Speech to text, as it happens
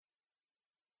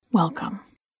Welcome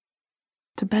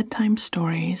to Bedtime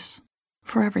Stories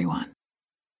for Everyone,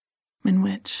 in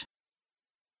which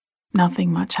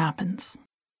nothing much happens.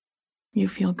 You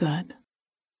feel good,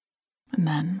 and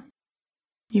then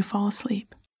you fall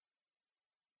asleep.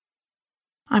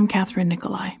 I'm Catherine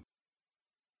Nicolai.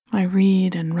 I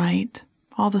read and write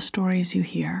all the stories you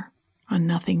hear on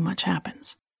Nothing Much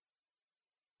Happens,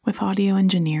 with audio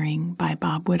engineering by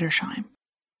Bob Wittersheim.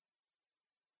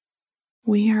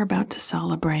 We are about to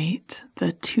celebrate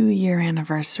the 2-year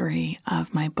anniversary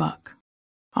of my book,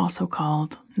 also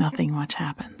called Nothing Much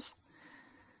Happens.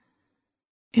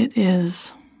 It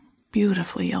is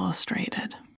beautifully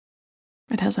illustrated.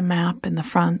 It has a map in the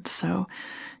front so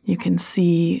you can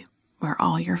see where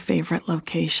all your favorite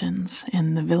locations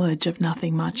in the village of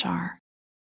Nothing Much are.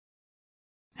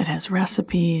 It has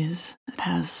recipes, it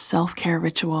has self-care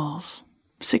rituals,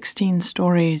 16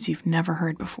 stories you've never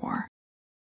heard before,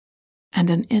 and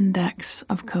an index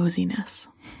of coziness,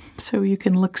 so you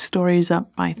can look stories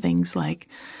up by things like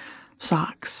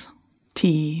socks,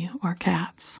 tea, or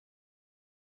cats.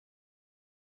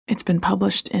 It's been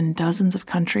published in dozens of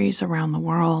countries around the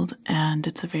world, and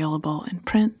it's available in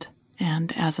print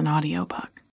and as an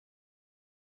audiobook.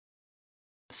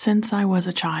 Since I was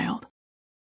a child,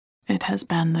 it has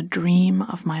been the dream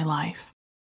of my life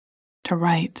to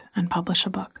write and publish a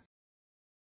book.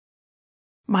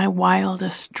 My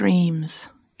wildest dreams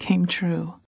came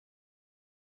true,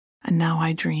 and now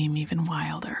I dream even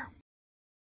wilder.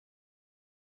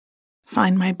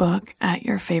 Find my book at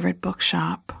your favorite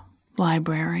bookshop,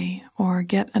 library, or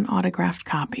get an autographed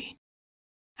copy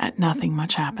at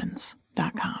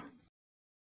nothingmuchhappens.com.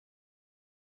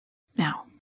 Now,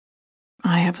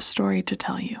 I have a story to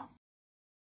tell you.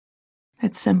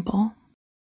 It's simple,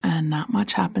 and not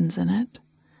much happens in it,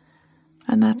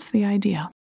 and that's the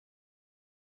idea.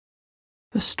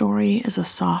 The story is a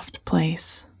soft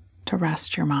place to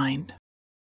rest your mind,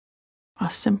 a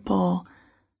simple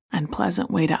and pleasant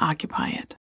way to occupy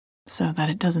it so that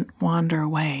it doesn't wander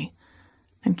away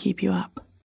and keep you up.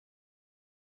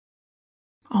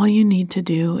 All you need to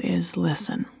do is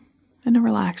listen in a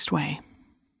relaxed way.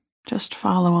 Just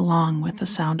follow along with the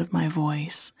sound of my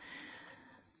voice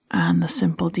and the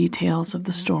simple details of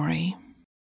the story,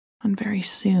 and very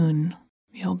soon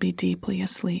you'll be deeply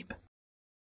asleep.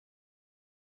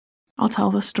 I'll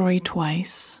tell the story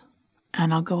twice,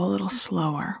 and I'll go a little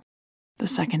slower the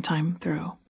second time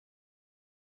through.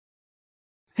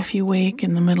 If you wake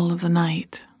in the middle of the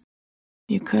night,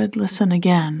 you could listen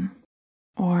again,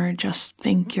 or just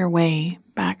think your way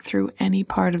back through any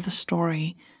part of the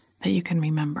story that you can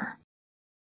remember.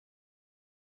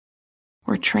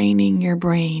 We're training your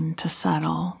brain to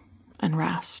settle and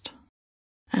rest,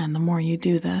 and the more you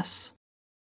do this,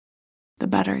 the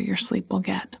better your sleep will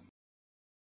get.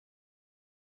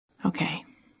 Okay,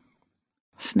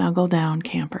 snuggle down,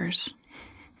 campers.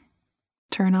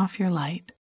 Turn off your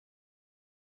light.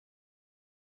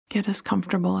 Get as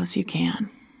comfortable as you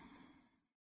can.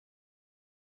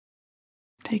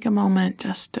 Take a moment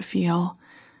just to feel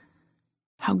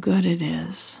how good it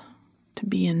is to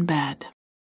be in bed,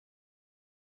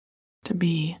 to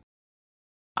be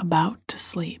about to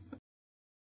sleep.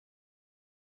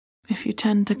 If you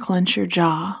tend to clench your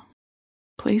jaw,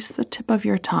 place the tip of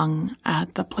your tongue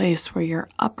at the place where your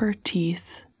upper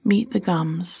teeth meet the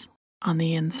gums on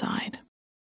the inside.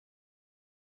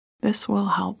 This will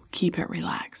help keep it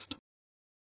relaxed.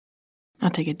 Now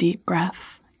take a deep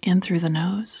breath in through the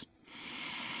nose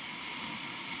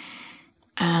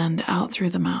and out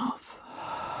through the mouth.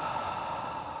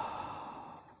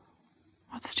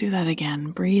 Let's do that again.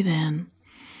 Breathe in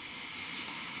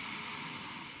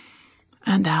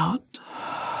and out.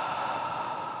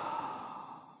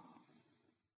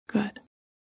 Good.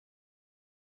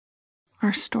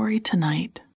 Our story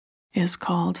tonight is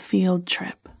called Field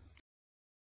Trip,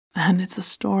 and it's a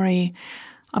story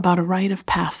about a rite of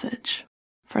passage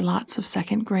for lots of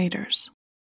second graders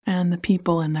and the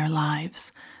people in their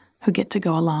lives who get to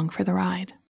go along for the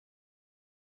ride.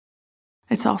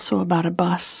 It's also about a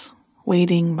bus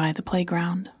waiting by the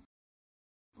playground,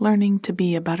 learning to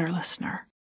be a better listener,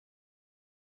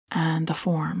 and a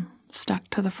form stuck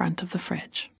to the front of the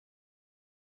fridge.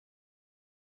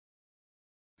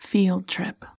 Field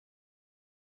Trip.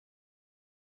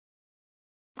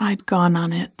 I'd gone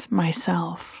on it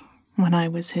myself when I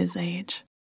was his age.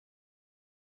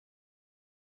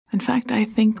 In fact, I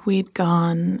think we'd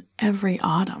gone every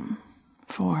autumn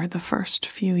for the first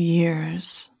few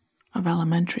years of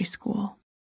elementary school.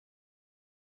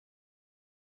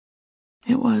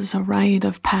 It was a rite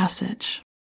of passage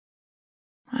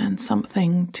and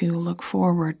something to look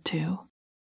forward to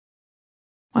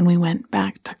when we went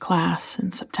back to class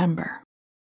in September.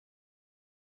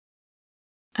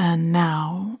 And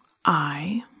now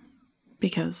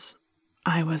because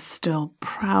I was still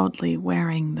proudly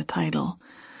wearing the title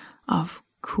of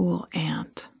Cool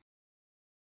Aunt,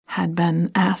 had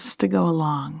been asked to go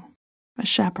along as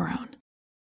chaperone.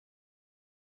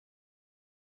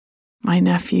 My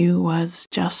nephew was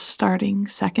just starting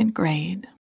second grade,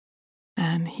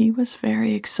 and he was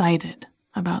very excited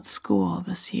about school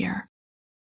this year.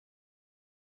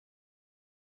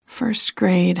 First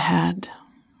grade had,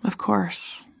 of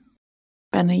course,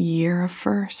 been a year of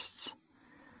firsts,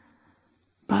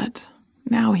 but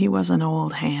now he was an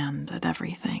old hand at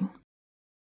everything.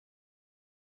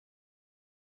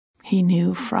 He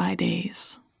knew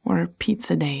Fridays were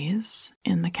pizza days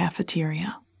in the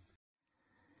cafeteria.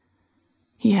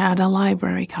 He had a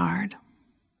library card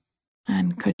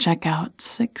and could check out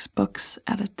 6 books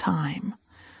at a time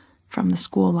from the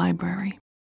school library.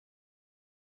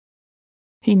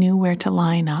 He knew where to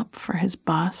line up for his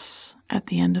bus at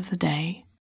the end of the day.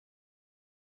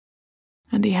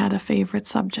 And he had a favorite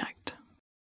subject,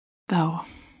 though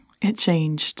it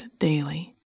changed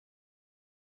daily.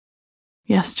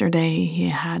 Yesterday he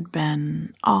had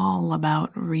been all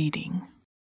about reading.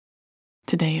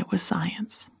 Today it was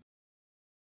science.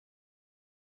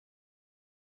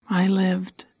 I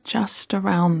lived just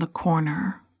around the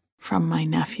corner from my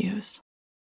nephews,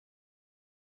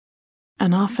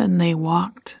 and often they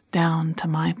walked down to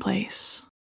my place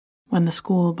when the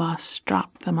school bus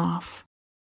dropped them off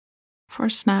for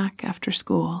a snack after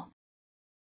school,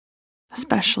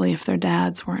 especially if their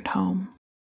dads weren't home.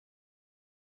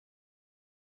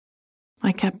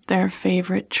 I kept their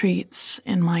favorite treats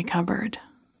in my cupboard,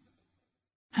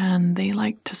 and they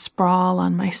liked to sprawl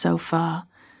on my sofa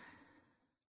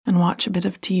and watch a bit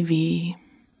of TV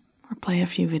or play a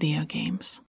few video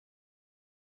games.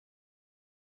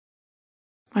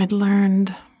 I'd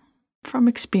learned from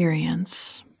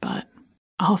experience, but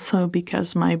also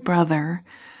because my brother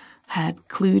had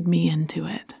clued me into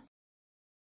it,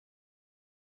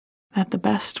 that the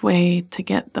best way to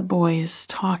get the boys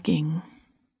talking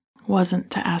wasn't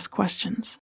to ask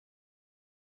questions.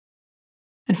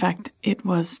 In fact, it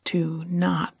was to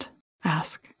not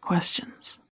ask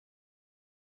questions.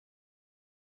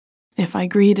 If I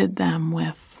greeted them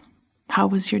with, "How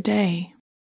was your day?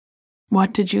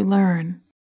 What did you learn?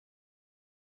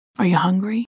 Are you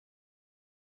hungry?"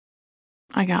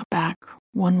 I got back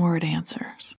one-word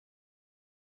answers.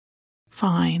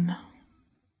 Fine,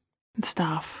 and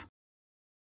stuff,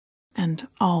 and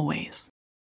always.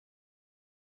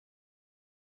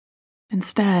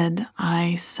 Instead,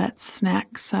 I set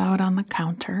snacks out on the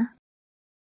counter,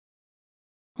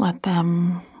 let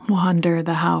them wander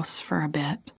the house for a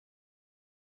bit,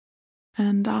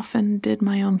 and often did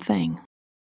my own thing.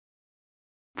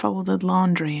 Folded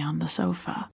laundry on the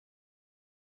sofa,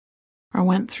 or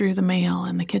went through the mail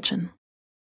in the kitchen.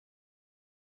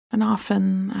 And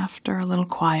often, after a little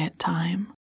quiet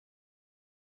time,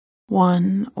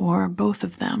 one or both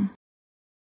of them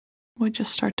would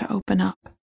just start to open up.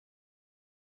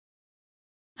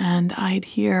 And I'd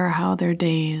hear how their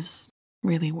days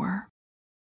really were.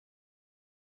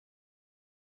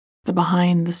 The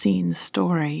behind-the-scenes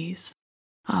stories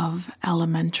of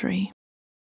elementary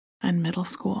and middle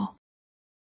school.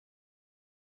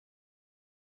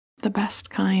 The best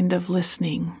kind of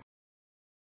listening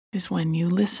is when you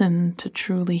listen to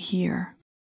truly hear,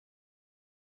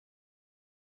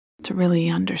 to really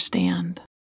understand,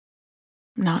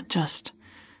 not just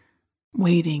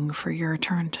waiting for your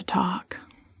turn to talk.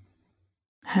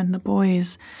 And the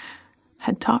boys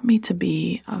had taught me to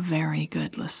be a very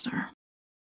good listener.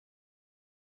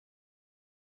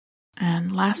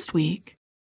 And last week,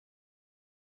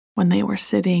 when they were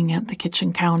sitting at the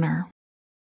kitchen counter,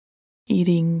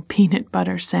 eating peanut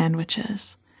butter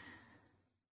sandwiches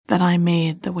that I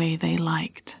made the way they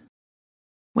liked,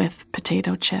 with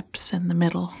potato chips in the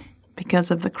middle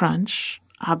because of the crunch,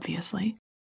 obviously,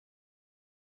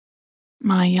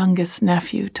 my youngest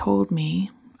nephew told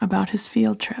me about his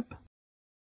field trip.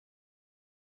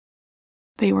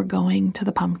 They were going to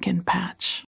the pumpkin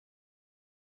patch.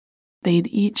 They'd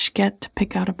each get to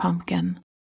pick out a pumpkin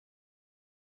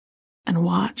and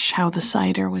watch how the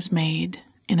cider was made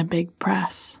in a big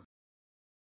press.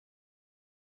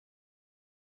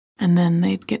 And then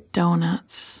they'd get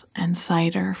donuts and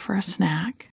cider for a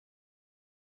snack.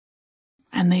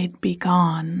 And they'd be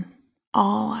gone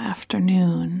all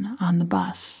afternoon on the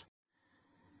bus.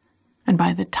 And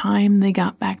by the time they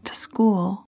got back to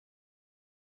school,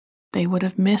 they would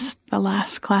have missed the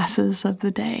last classes of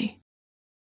the day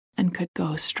and could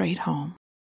go straight home.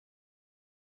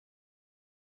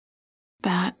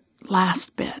 That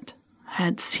last bit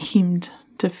had seemed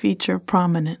to feature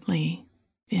prominently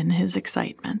in his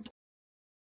excitement.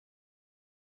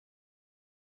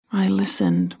 I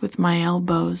listened with my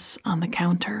elbows on the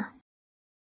counter,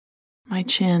 my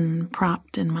chin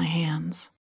propped in my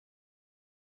hands,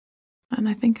 and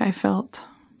I think I felt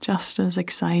just as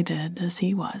excited as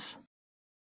he was.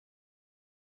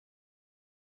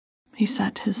 He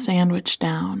set his sandwich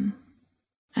down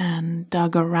and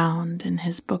dug around in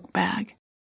his book bag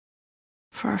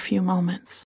for a few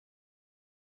moments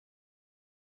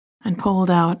and pulled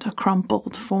out a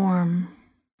crumpled form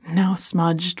now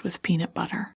smudged with peanut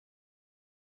butter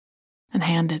and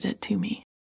handed it to me.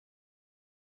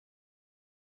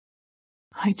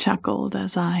 I chuckled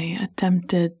as I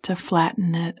attempted to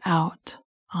flatten it out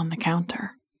on the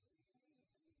counter.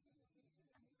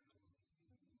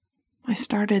 I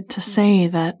started to say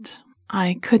that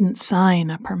I couldn't sign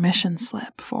a permission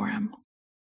slip for him,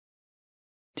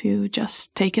 to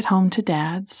just take it home to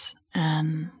Dad's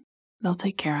and they'll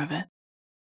take care of it.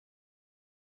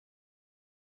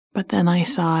 But then I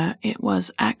saw it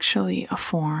was actually a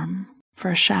form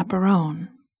for a chaperone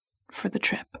for the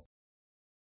trip.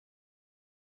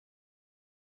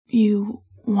 "You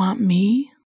want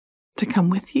me to come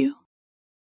with you?"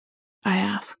 I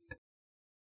asked,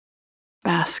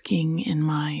 basking in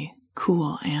my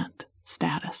cool aunt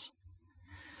status.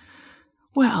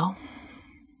 "Well,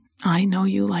 I know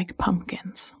you like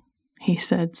pumpkins," he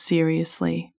said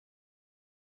seriously,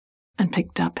 and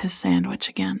picked up his sandwich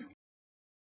again.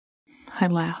 I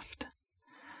laughed.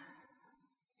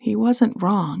 He wasn't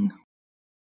wrong.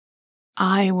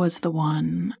 I was the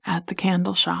one at the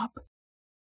candle shop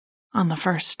on the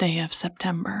first day of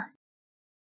September,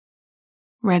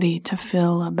 ready to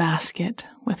fill a basket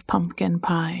with pumpkin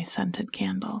pie scented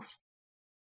candles.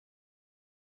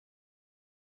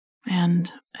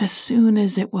 And as soon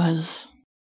as it was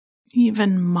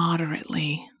even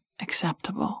moderately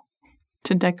acceptable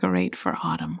to decorate for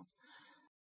autumn,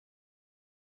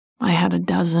 I had a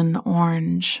dozen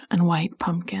orange and white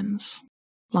pumpkins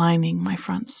lining my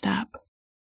front step.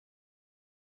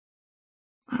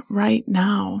 Right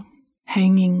now,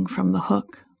 hanging from the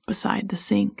hook beside the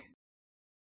sink,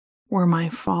 were my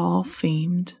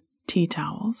fall-themed tea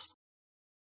towels.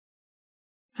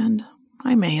 And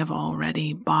I may have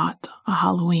already bought a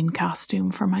Halloween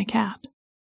costume for my cat.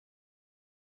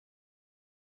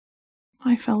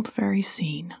 I felt very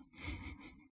seen.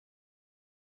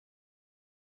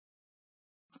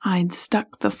 I'd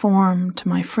stuck the form to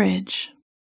my fridge,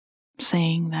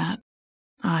 saying that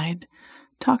I'd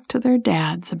talk to their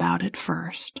dads about it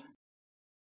first.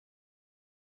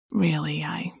 Really,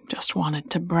 I just wanted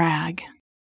to brag,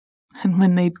 and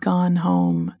when they'd gone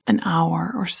home an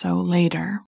hour or so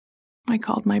later, I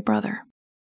called my brother.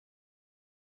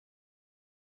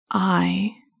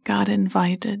 I got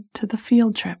invited to the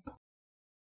field trip.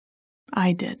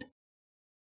 I did.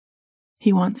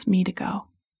 He wants me to go,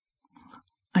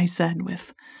 I said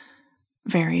with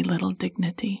very little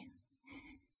dignity.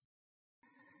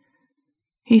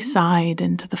 He sighed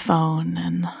into the phone,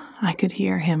 and I could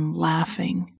hear him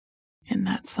laughing in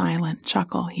that silent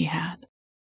chuckle he had.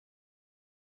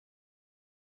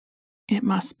 "It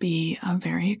must be a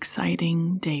very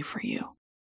exciting day for you."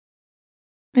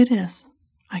 "It is,"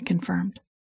 I confirmed.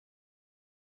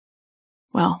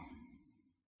 "Well,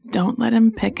 don't let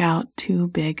him pick out too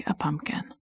big a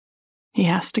pumpkin. He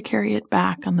has to carry it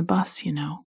back on the bus, you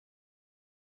know."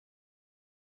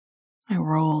 I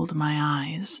rolled my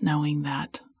eyes, knowing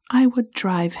that I would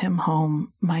drive him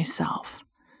home myself,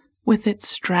 with it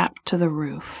strapped to the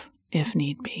roof, if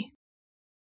need be.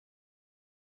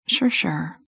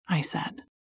 Sure, I said,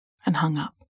 and hung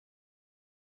up.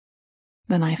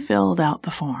 Then I filled out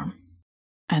the form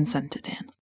and sent it in.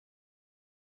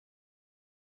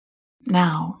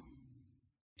 Now,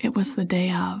 it was the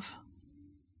day of,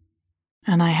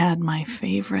 and I had my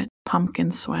favorite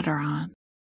pumpkin sweater on.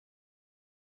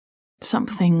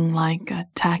 Something like a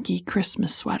tacky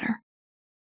Christmas sweater,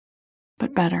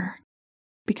 but better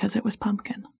because it was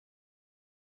pumpkin.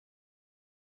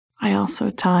 I also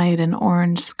tied an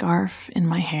orange scarf in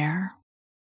my hair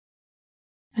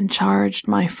and charged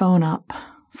my phone up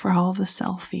for all the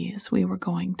selfies we were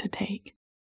going to take.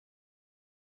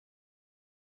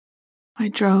 I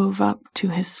drove up to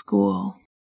his school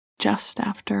just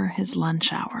after his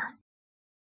lunch hour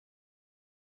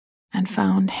and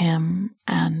found him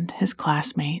and his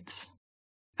classmates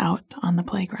out on the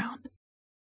playground.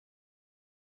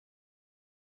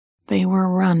 They were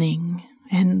running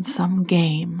in some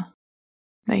game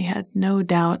they had no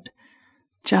doubt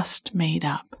just made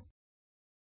up,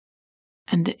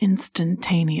 and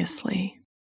instantaneously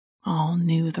all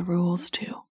knew the rules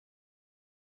to.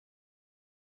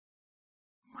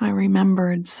 I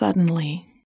remembered suddenly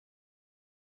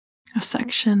a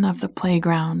section of the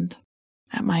playground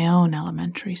at my own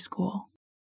elementary school,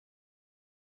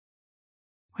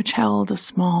 which held a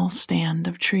small stand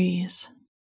of trees.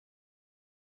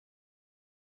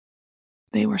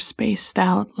 They were spaced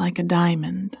out like a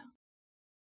diamond,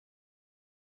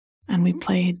 and we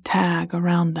played tag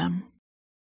around them.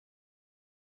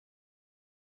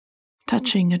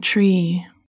 Touching a tree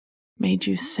made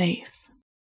you safe,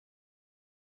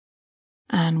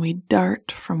 and we'd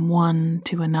dart from one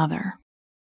to another,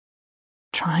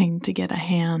 trying to get a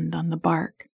hand on the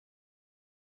bark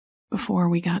before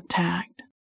we got tagged.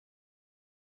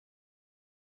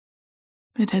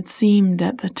 It had seemed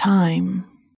at the time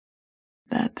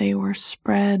that they were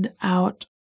spread out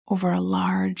over a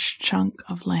large chunk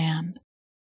of land,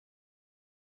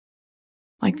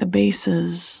 like the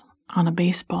bases on a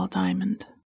baseball diamond.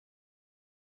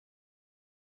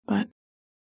 But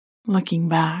looking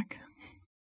back,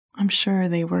 I'm sure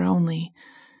they were only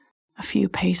a few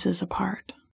paces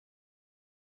apart.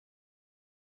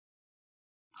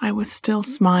 I was still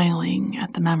smiling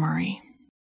at the memory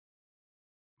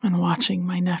and watching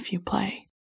my nephew play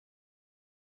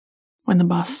when the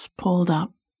bus pulled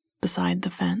up beside the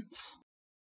fence.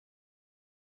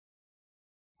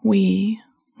 We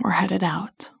were headed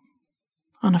out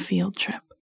on a field trip.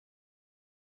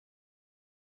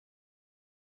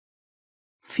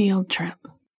 Field trip.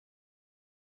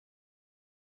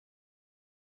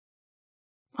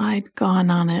 I'd gone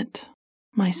on it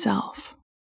myself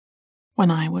when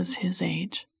I was his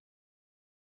age.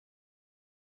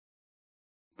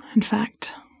 In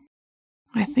fact,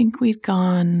 I think we'd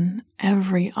gone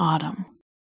every autumn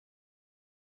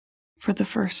for the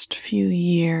first few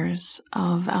years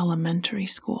of elementary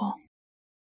school.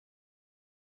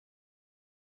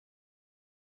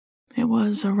 It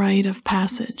was a rite of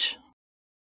passage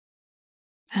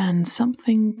and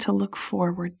something to look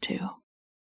forward to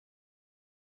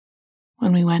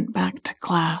when we went back to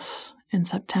class in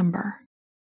September.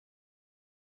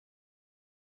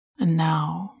 And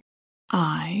now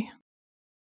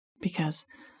because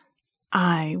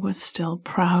I was still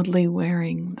proudly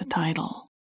wearing the title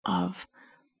of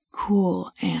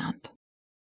Cool Aunt,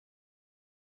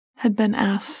 had been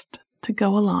asked to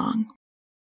go along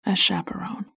as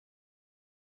chaperone.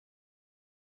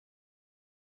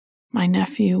 My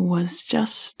nephew was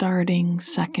just starting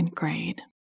second grade,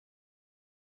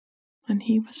 and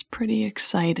he was pretty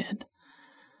excited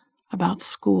about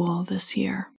school this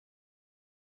year.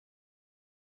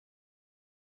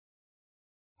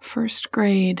 First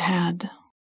grade had,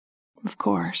 of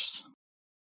course,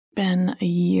 been a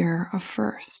year of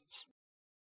firsts.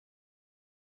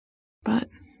 But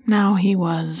now he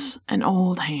was an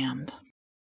old hand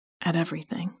at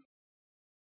everything.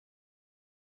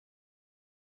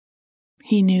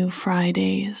 He knew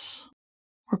Fridays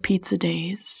were pizza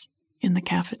days in the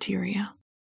cafeteria.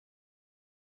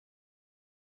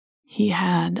 He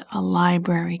had a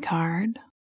library card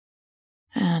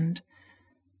and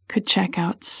could check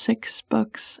out 6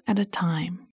 books at a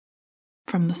time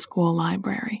from the school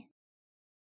library.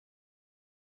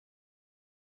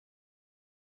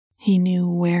 He knew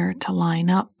where to line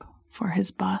up for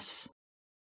his bus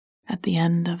at the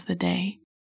end of the day.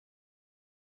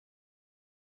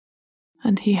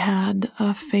 And he had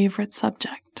a favorite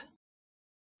subject,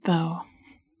 though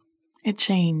it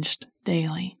changed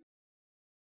daily.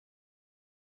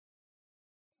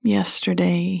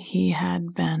 Yesterday he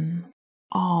had been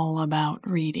all about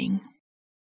reading.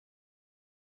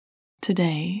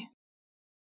 Today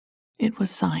it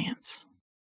was science.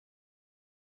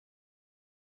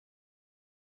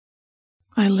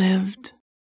 I lived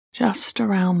just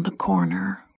around the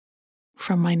corner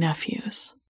from my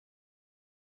nephews,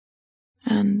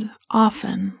 and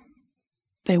often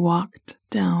they walked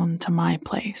down to my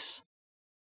place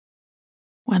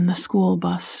when the school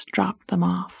bus dropped them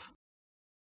off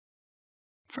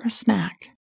for a snack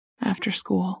after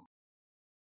school,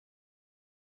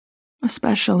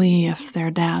 especially if their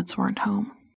dads weren't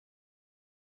home.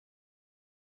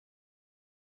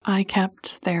 I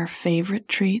kept their favorite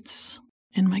treats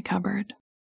in my cupboard,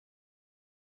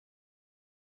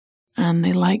 and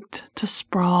they liked to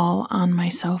sprawl on my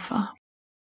sofa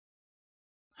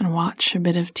and watch a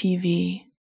bit of TV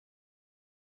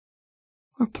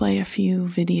or play a few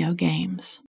video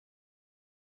games.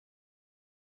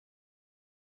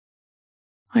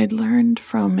 I'd learned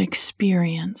from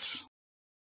experience,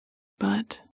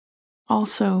 but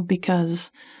also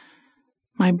because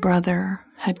my brother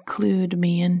had clued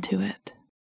me into it,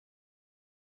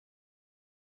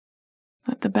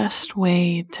 that the best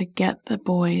way to get the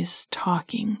boys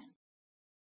talking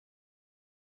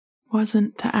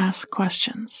wasn't to ask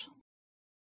questions.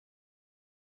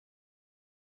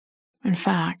 In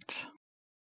fact,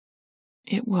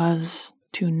 it was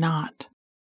to not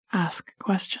ask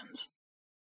questions.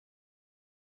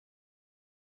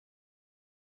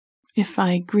 If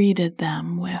I greeted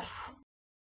them with,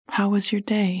 "How was your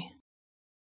day?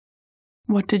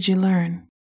 What did you learn?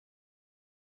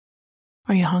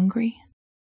 Are you hungry?"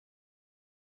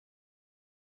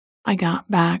 I got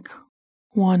back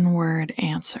one-word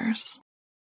answers.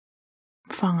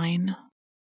 Fine,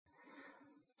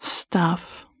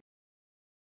 stuff,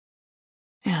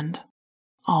 and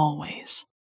always.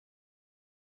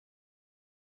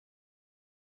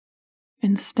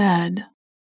 Instead,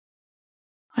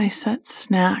 I set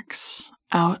snacks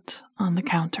out on the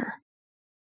counter.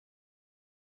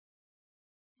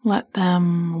 Let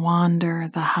them wander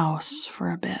the house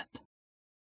for a bit.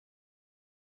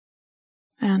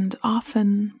 And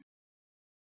often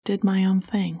did my own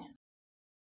thing.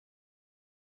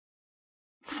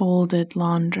 Folded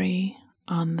laundry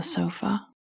on the sofa,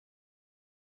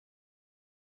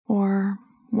 or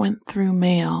went through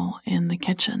mail in the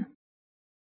kitchen.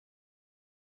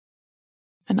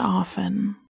 And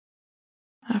often,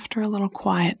 after a little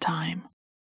quiet time,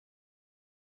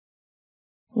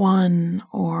 one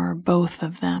or both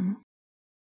of them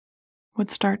would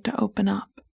start to open up.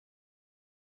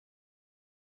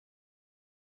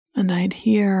 And I'd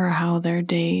hear how their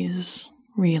days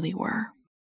really were.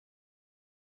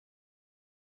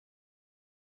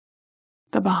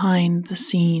 The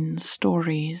behind-the-scenes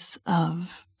stories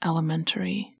of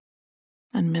elementary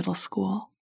and middle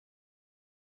school.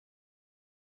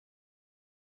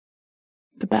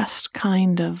 The best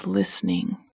kind of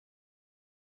listening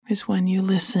is when you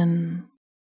listen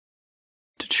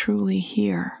to truly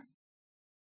hear,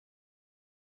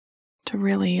 to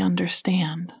really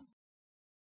understand.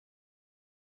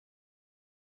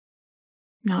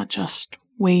 Not just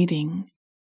waiting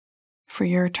for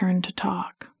your turn to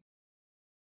talk.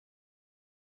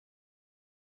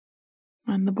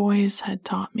 And the boys had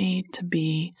taught me to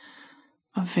be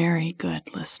a very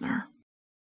good listener.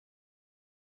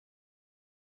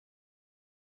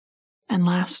 And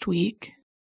last week,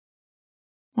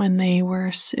 when they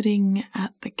were sitting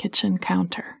at the kitchen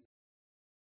counter,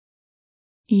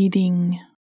 eating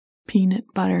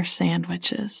peanut butter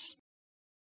sandwiches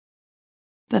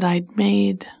that I'd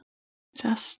made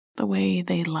just the way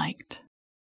they liked,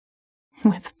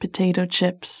 with potato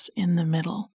chips in the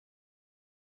middle,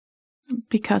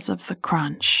 because of the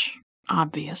crunch,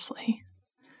 obviously.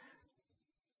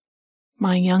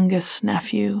 My youngest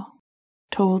nephew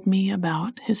told me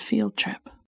about his field trip.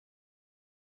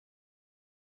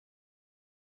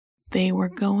 They were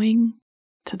going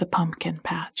to the pumpkin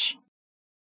patch.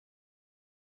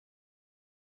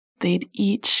 They'd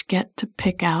each get to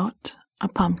pick out a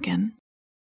pumpkin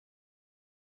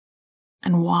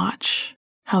and watch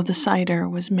how the cider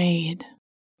was made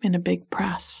in a big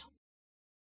press.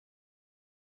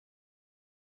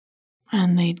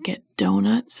 And they'd get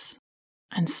donuts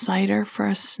and cider for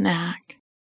a snack,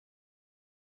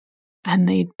 and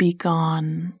they'd be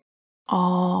gone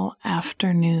all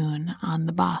afternoon on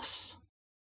the bus.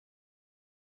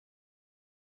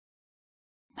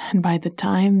 And by the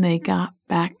time they got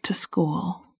back to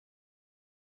school,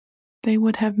 they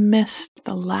would have missed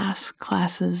the last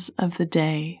classes of the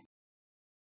day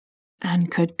and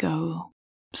could go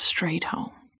straight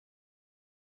home.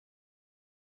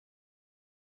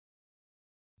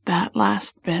 That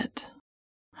last bit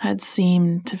had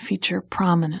seemed to feature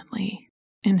prominently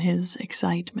in his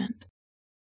excitement.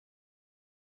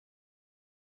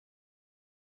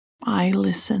 I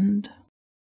listened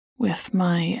with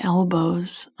my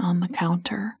elbows on the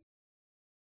counter,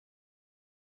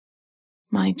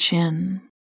 my chin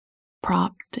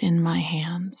propped in my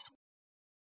hands,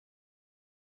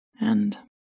 and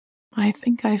I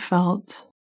think I felt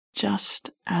just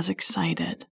as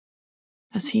excited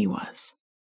as he was.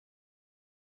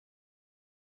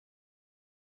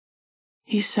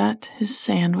 He set his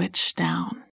sandwich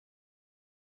down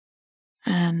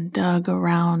and dug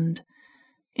around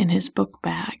in his book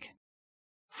bag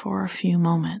for a few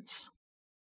moments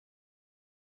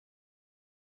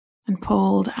and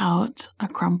pulled out a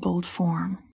crumpled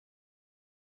form,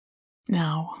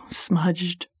 now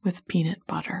smudged with peanut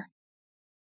butter,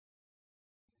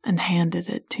 and handed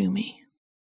it to me.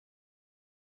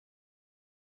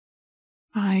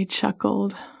 I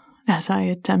chuckled as I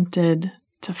attempted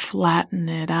to flatten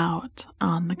it out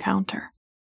on the counter.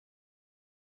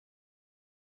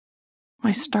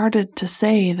 I started to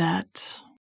say that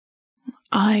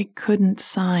I couldn't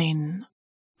sign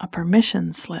a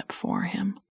permission slip for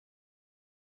him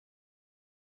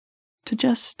to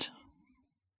just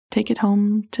take it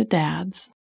home to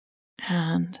Dad's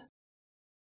and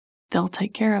they'll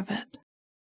take care of it.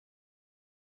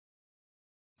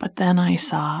 But then I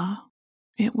saw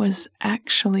it was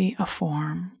actually a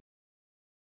form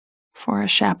for a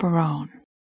chaperone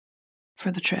for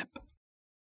the trip.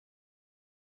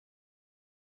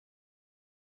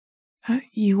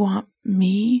 You want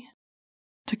me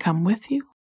to come with you?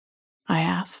 I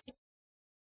asked,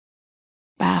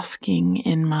 basking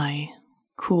in my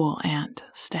cool aunt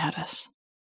status.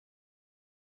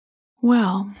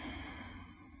 Well,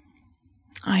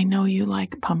 I know you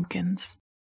like pumpkins,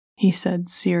 he said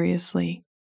seriously,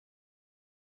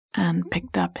 and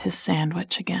picked up his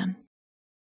sandwich again.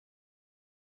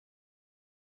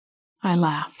 I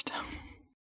laughed.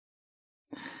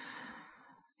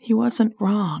 He wasn't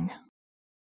wrong.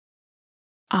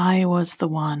 I was the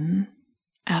one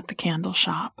at the candle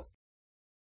shop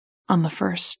on the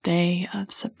first day of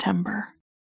September,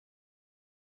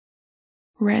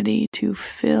 ready to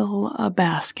fill a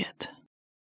basket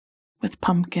with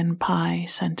pumpkin pie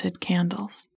scented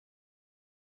candles.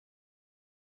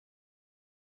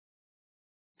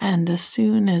 And as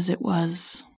soon as it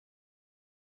was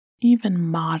even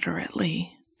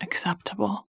moderately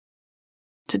acceptable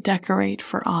to decorate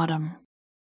for autumn,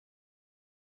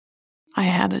 I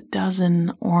had a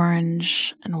dozen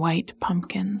orange and white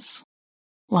pumpkins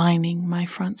lining my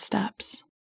front steps.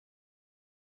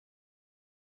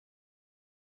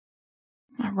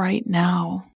 Right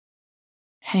now,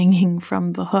 hanging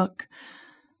from the hook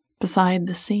beside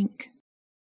the sink,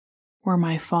 were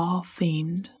my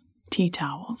fall-themed tea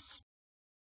towels.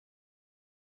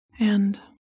 And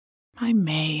I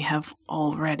may have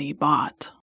already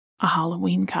bought a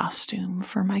Halloween costume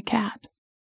for my cat.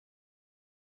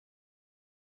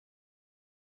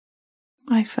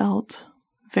 I felt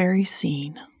very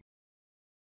seen.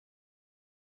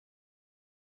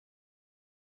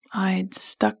 I'd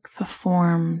stuck the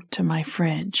form to my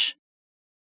fridge,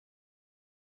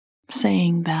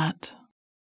 saying that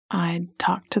I'd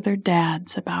talk to their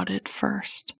dads about it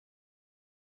first.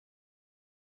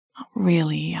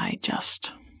 Really, I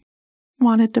just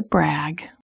wanted to brag.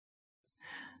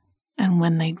 And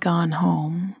when they'd gone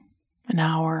home, an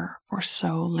hour or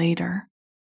so later,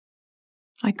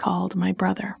 I called my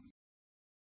brother.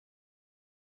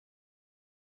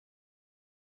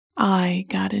 I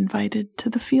got invited to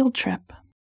the field trip.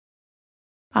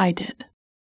 I did.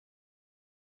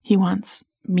 He wants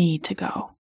me to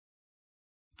go,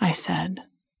 I said,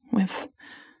 with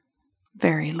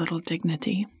very little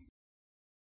dignity.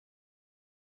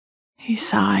 He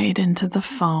sighed into the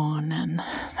phone, and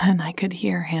then I could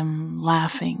hear him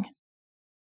laughing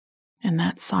in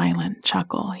that silent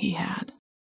chuckle he had.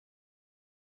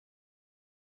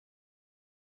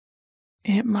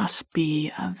 It must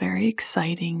be a very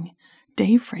exciting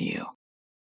day for you.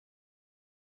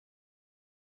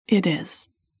 It is,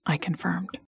 I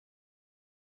confirmed.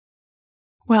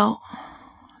 Well,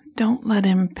 don't let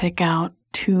him pick out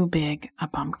too big a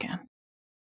pumpkin.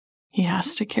 He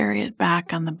has to carry it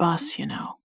back on the bus, you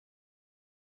know.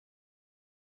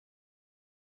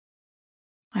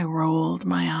 I rolled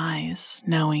my eyes,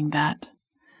 knowing that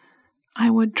I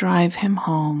would drive him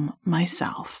home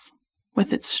myself,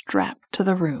 with it strapped to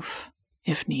the roof,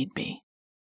 if need be.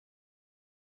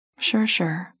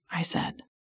 Sure, I said,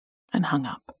 and hung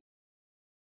up.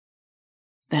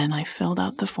 Then I filled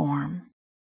out the form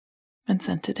and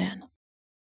sent it in.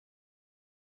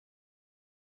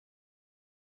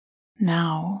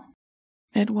 Now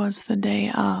it was the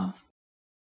day of,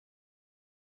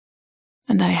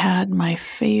 and I had my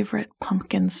favorite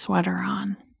pumpkin sweater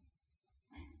on.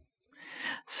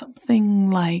 Something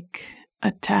like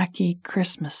a tacky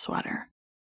Christmas sweater,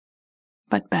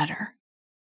 but better,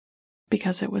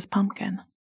 because it was pumpkin.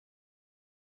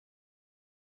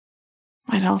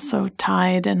 I'd also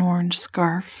tied an orange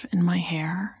scarf in my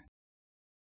hair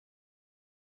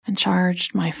and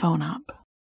charged my phone up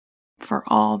for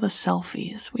all the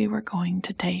selfies we were going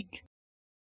to take.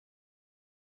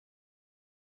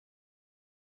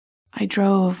 I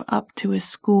drove up to his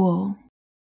school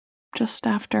just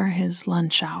after his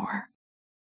lunch hour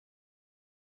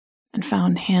and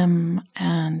found him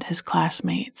and his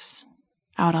classmates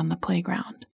out on the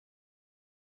playground.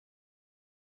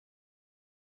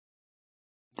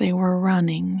 They were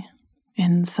running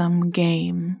in some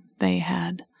game they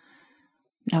had,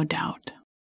 no doubt,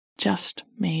 just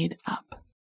made up,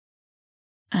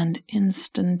 and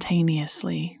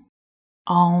instantaneously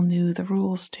all knew the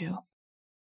rules to.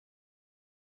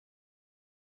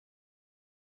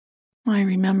 I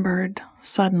remembered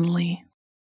suddenly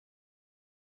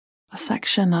a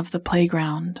section of the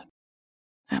playground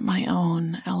at my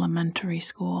own elementary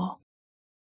school,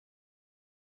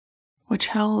 which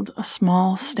held a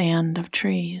small stand of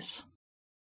trees.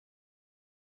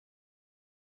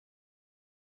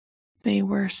 They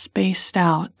were spaced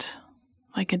out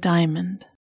like a diamond,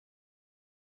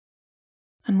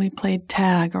 and we played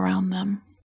tag around them.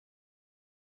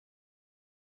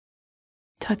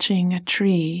 Touching a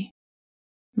tree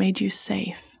made you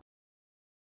safe,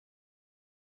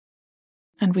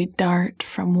 and we'd dart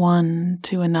from one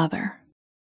to another,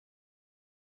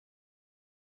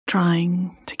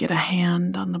 trying to get a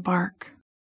hand on the bark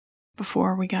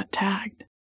before we got tagged.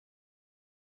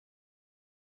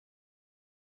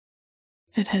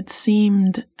 It had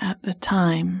seemed at the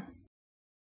time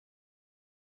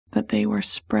that they were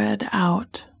spread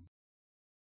out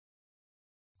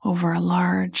over a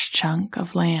large chunk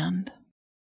of land,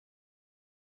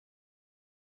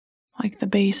 like the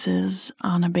bases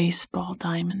on a baseball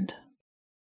diamond.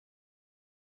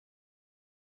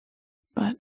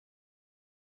 But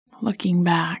looking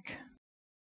back,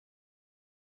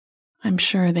 I'm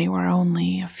sure they were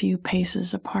only a few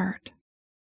paces apart.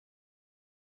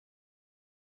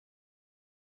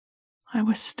 I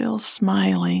was still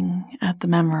smiling at the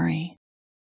memory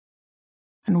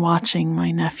and watching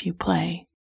my nephew play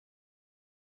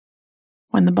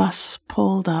when the bus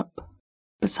pulled up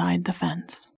beside the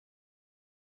fence.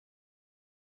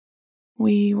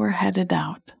 We were headed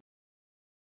out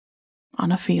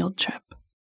on a field trip.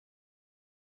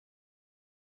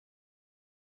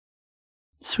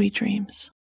 Sweet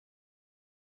dreams.